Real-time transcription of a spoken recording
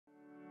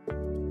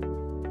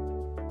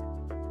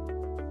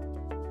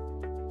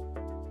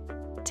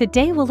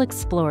Today we'll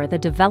explore the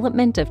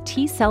development of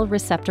T-cell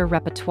receptor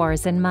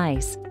repertoires in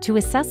mice to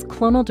assess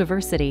clonal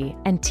diversity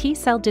and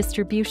T-cell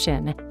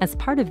distribution as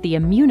part of the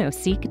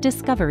immunoSEQ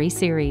Discovery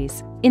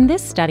series. In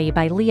this study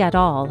by Lee et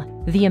al.,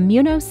 the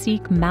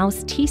immunoSEQ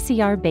mouse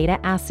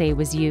TCR-beta assay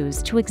was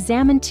used to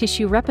examine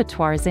tissue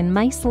repertoires in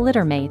mice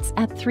littermates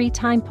at 3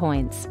 time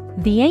points.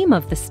 The aim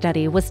of the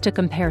study was to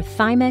compare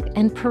thymic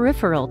and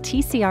peripheral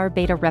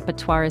TCR-beta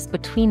repertoires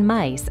between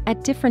mice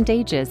at different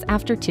ages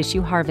after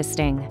tissue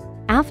harvesting.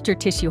 After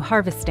tissue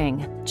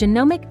harvesting,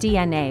 genomic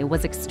DNA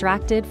was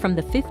extracted from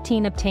the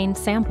 15 obtained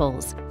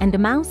samples, and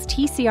mouse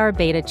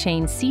TCR-beta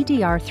chain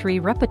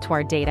CDR3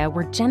 repertoire data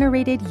were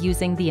generated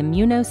using the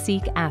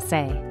immunoSEQ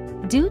assay.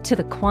 Due to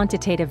the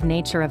quantitative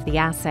nature of the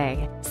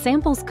assay,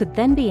 samples could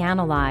then be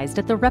analyzed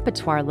at the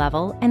repertoire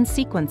level and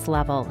sequence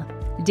level.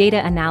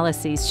 Data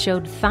analyses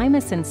showed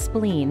thymus and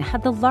spleen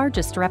had the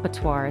largest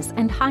repertoires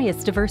and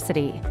highest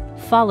diversity,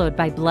 followed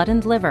by blood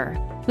and liver,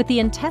 with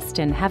the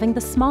intestine having the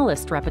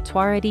smallest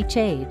repertoire at each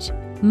age.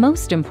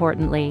 Most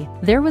importantly,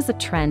 there was a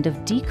trend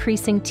of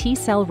decreasing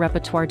T-cell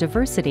repertoire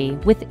diversity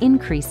with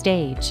increased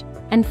age.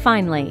 And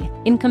finally,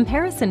 in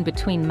comparison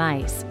between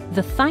mice,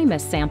 the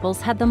thymus samples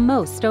had the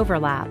most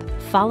overlap,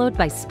 followed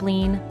by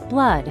spleen,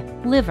 blood,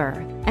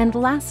 liver, and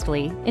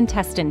lastly,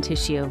 intestine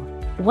tissue.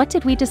 What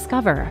did we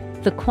discover?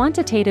 The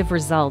quantitative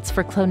results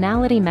for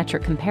clonality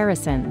metric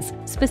comparisons,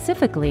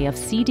 specifically of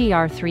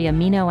CDR3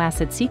 amino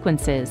acid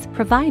sequences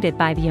provided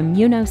by the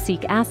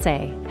immunoSEQ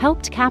assay,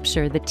 helped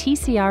capture the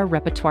TCR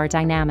repertoire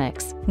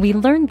dynamics. We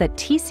learned that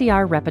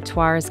TCR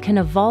repertoires can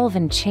evolve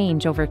and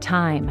change over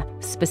time,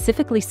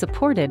 specifically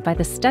supported by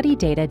the study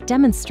data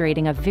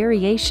demonstrating a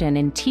variation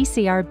in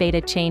TCR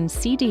beta chain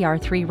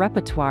CDR3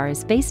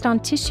 repertoires based on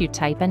tissue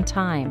type and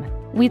time.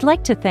 We'd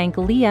like to thank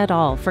Lee et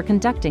al. For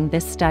conducting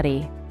this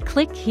study.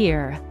 Click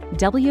here,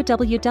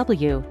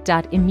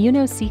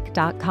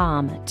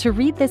 www.immunoseq.com, to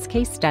read this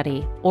case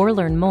study or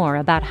learn more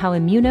about how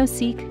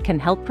immunoSEQ can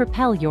help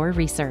propel your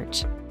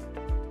research.